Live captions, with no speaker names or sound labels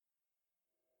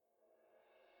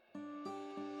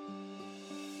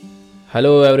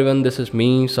Hello everyone, this is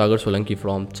me Sagar Solanki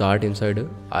from Chart Insider.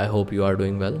 I hope you are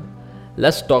doing well.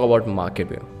 Let's talk about market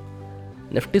view.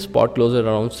 Nifty spot closed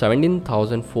around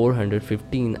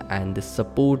 17,415 and the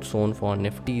support zone for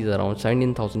Nifty is around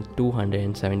 17,200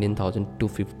 and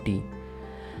 17,250.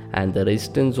 And the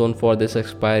resistance zone for this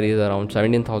expiry is around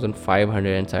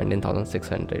 17,500 and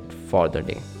 17,600 for the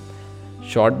day.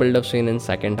 Short build-up seen in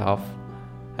second half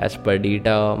as per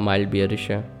data mild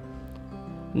bearish.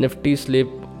 Nifty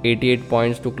slipped 88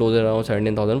 points to close around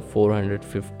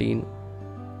 17,415.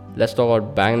 Let's talk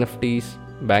about Bank Nifty's.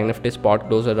 Bank Nifty spot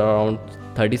closed at around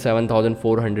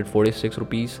 37,446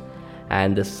 rupees,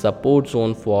 and the support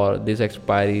zone for this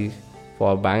expiry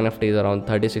for Bank Nifty is around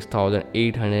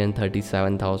 36,800 and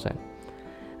 37,000.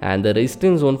 And the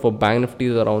resistance zone for Bank Nifty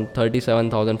is around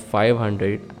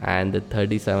 37,500 and the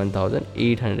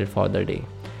 37,800 for the day.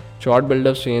 Short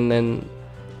build-up seen in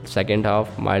second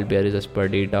half, mild bearish as per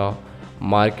data.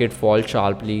 Market fall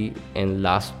sharply in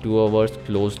last 2 hours,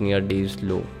 closed near day's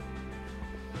low.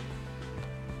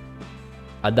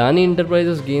 Adani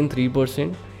Enterprises gain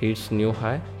 3%, hits new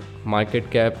high.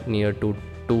 Market cap near to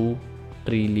 2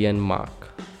 trillion mark.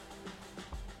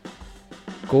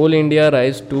 Coal India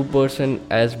rise 2%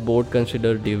 as board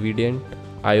consider dividend.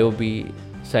 IOB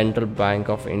Central Bank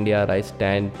of India rise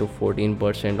 10 to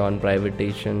 14% on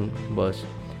privatization buzz.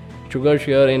 Sugar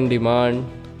share in demand.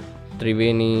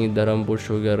 Triveni, Dharampur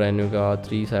Sugar, Renuka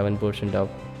 3-7% up.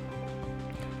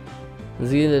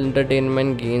 Zeal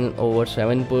Entertainment gain over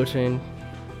 7%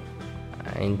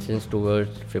 and since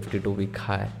towards 52-week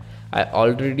high. I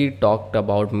already talked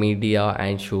about media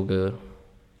and sugar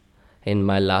in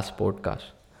my last podcast.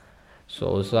 So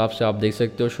उस हिसाब से आप देख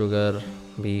सकते हो sugar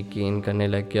भी gain करने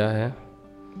लग गया है.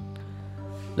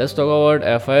 Let's talk about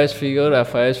FIS figure.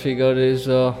 FIS figure is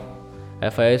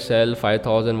FIS sell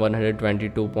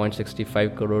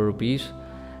 5,122.65 crore rupees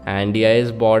and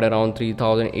DIS bought around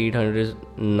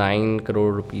 3,809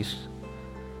 crore rupees.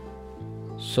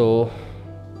 So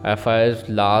FIS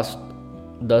last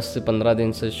 10 से 15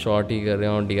 दिन से शॉर्ट ही कर रहे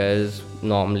हैं और DIS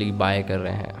नॉर्मली बाय कर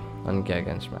रहे हैं उनके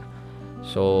अगेंस्ट में.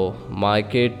 सो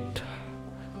मार्केट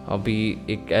अभी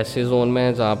एक ऐसे जोन में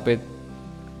है जहाँ पे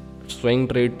स्विंग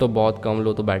ट्रेड तो बहुत कम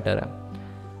लो तो बेटर है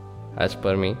as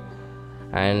per me.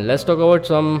 And let's talk about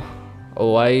some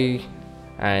OI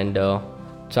and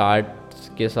chart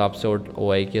के हिसाब से और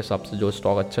OI के हिसाब से जो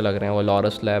स्टॉक अच्छे लग रहे हैं वो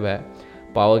लॉरस लैब है,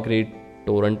 पावर ग्रिड,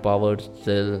 टोरेंट पावर,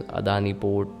 जिल, Adani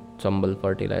port, Chambal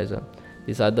fertiliser.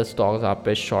 This are the stocks आप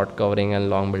पे short covering and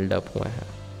long buildup हुए हैं.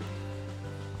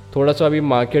 थोड़ा सा अभी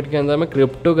मार्केट के अंदर में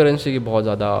क्रिप्टो करेंसी की बहुत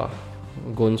ज़्यादा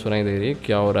गुन सुनाई दे रही है.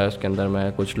 क्या हो रहा है उसके अंदर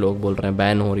में, कुछ लोग बोल रहे हैं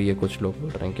बैन हो रही है, कुछ लोग बोल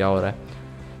रहे हैं क्या हो रहा है.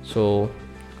 सो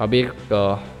अभी एक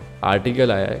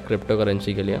आर्टिकल आया है क्रिप्टो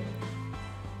करेंसी के लिए.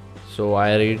 सो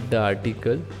I read the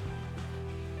article.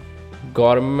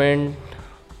 Government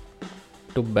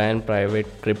to ban private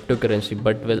crypto currency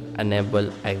but will enable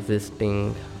existing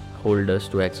holders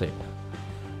to exit.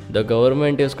 The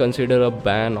government is consider a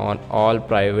ban on all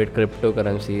private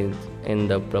cryptocurrencies in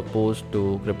the proposed to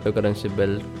cryptocurrency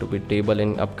bill to be tabled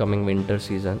in upcoming winter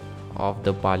season of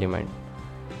the parliament,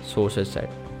 sources said.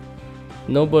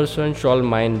 No person shall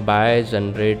mine, buy,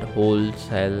 generate, hold,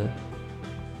 sell,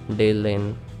 deal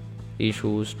in,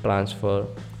 issues, transfer,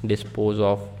 dispose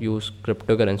of, use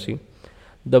cryptocurrency.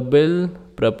 The bill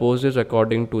proposes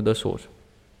according to the source.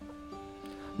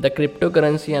 The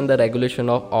Cryptocurrency and the Regulation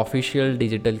of Official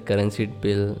Digital Currency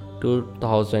Bill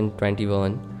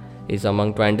 2021 is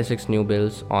among 26 new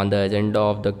bills on the agenda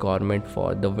of the government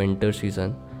for the winter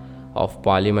season of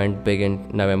Parliament begin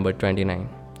November 29.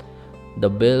 The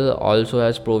bill also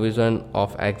has provision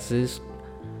of access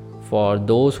for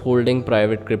those holding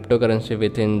private cryptocurrency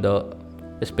within the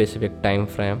specific time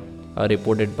frame,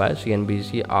 reported by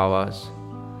CNBC Awas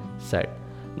said.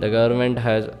 The government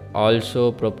has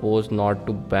also proposed not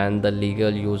to ban the legal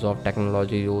use of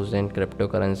technology used in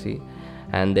cryptocurrency,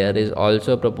 and there is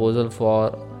also a proposal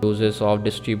for uses of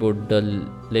distribute the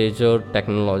ledger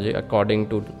technology, according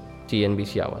to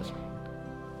CNBC Awas.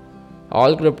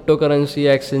 All cryptocurrency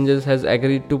exchanges has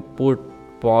agreed to put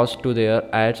pause to their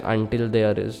ads until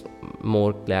there is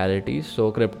more clarity.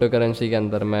 So cryptocurrency के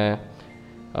अंदर में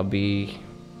अभी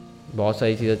बहुत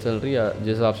सारी चीज़ें चल रही है.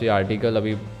 जिस हिसाब से आर्टिकल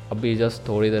अभी जस्ट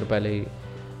थोड़ी देर पहले ही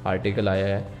आर्टिकल आया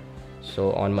है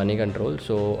so on money control.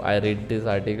 So I read this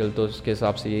article. तो उसके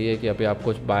हिसाब से यही है कि अभी आप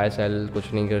कुछ बाय सेल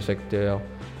कुछ नहीं कर सकते हो,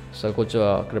 सर कुछ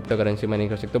क्रिप्टो करेंसी में नहीं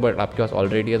कर सकते, बट आपके पास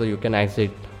ऑलरेडी है तो you can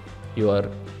exit your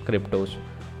cryptos.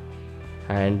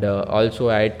 And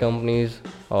also add companies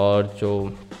और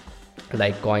जो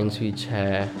लाइक कॉइन स्विच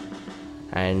है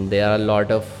and there are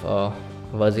lot of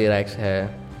WazirX है,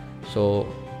 सो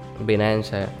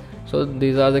बिनेंस है. So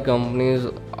these are the companies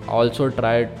also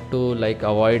try to like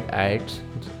avoid ads.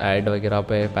 Add वगैरह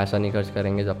पे पैसा नहीं खर्च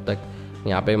करेंगे जब तक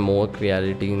यहाँ पे मोर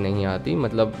क्लियरिटी नहीं आती,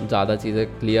 मतलब ज़्यादा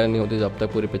चीज़ें क्लियर नहीं होती, जब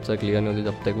तक पूरी पिक्चर क्लियर नहीं होती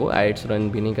तब तक वो एड्स रन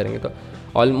भी नहीं करेंगे। तो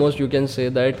almost you can say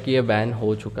that कि ये बैन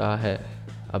हो चुका है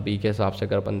अभी के हिसाब से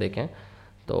अगर अपन देखें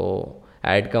तो।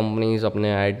 एड कंपनीज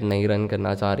अपने ऐड नहीं रन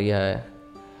करना चाह रही है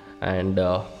एंड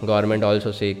गवर्नमेंट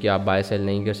ऑल्सो से कि आप बाय सेल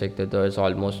नहीं कर सकते, तो it's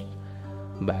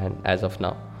almost ban as of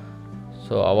now.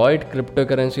 So avoid crypto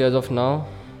currency as of now.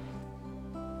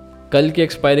 कल की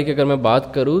एक्सपायरी की अगर मैं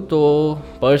बात करूँ तो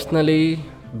पर्सनली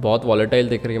बहुत वॉलेटाइल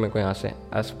दिख रही है मेरे को यहाँ से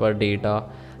एज़ पर डेटा।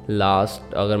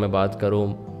 लास्ट अगर मैं बात करूँ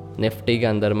निफ्टी के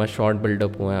अंदर में शॉर्ट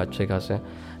बिल्डअप हुए हैं अच्छे खासे,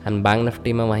 एंड बैंक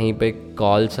निफ्टी में वहीं पे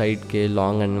कॉल साइड के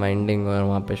लॉन्ग अनवाइंडिंग और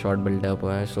वहाँ पे शॉर्ट बिल्डअप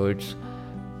हुए हैं। So it's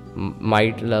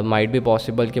might be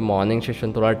possible कि मॉर्निंग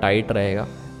सेशन थोड़ा टाइट रहेगा,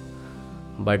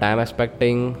 but I am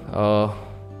expecting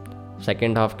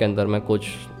second half के अंदर में कुछ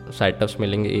सेटअप्स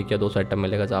मिलेंगे, 1 या 2 सेटअप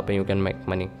मिलेगा जहाँ पे यू कैन मेक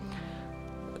मनी।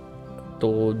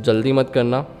 तो जल्दी मत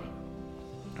करना,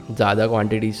 ज़्यादा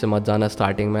क्वांटिटी से मत जाना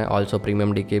स्टार्टिंग में। ऑल्सो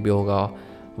प्रीमियम डीके भी होगा,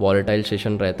 वॉलेटाइल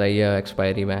सेशन रहता ही है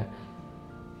एक्सपायरी में।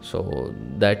 सो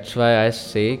दैट्स वाई आई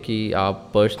से कि आप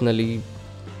पर्सनली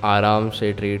आराम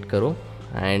से ट्रेड करो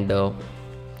एंड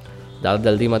ज़्यादा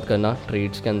जल्दी मत करना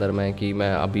ट्रेड्स के अंदर में कि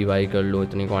मैं अभी बाई कर लूँ,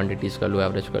 इतनी क्वांटिटीज़ कर लूँ,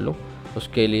 एवरेज कर लूँ।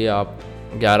 उसके लिए आप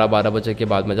 11-12 बजे के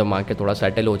बाद में जब मार्केट थोड़ा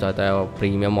सेटल हो जाता है और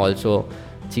प्रीमियम ऑल्सो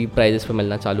चीप प्राइजेस पे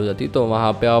मिलना चालू हो जाती है, तो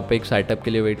वहाँ पे आप एक सेटअप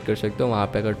के लिए वेट कर सकते हो। वहाँ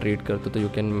पे अगर ट्रेड करते हो तो you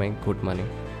can make good money.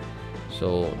 So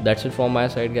that's it from my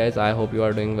side guys. I hope you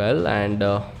are doing well and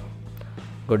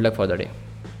good luck for the day.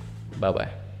 Bye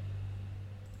bye.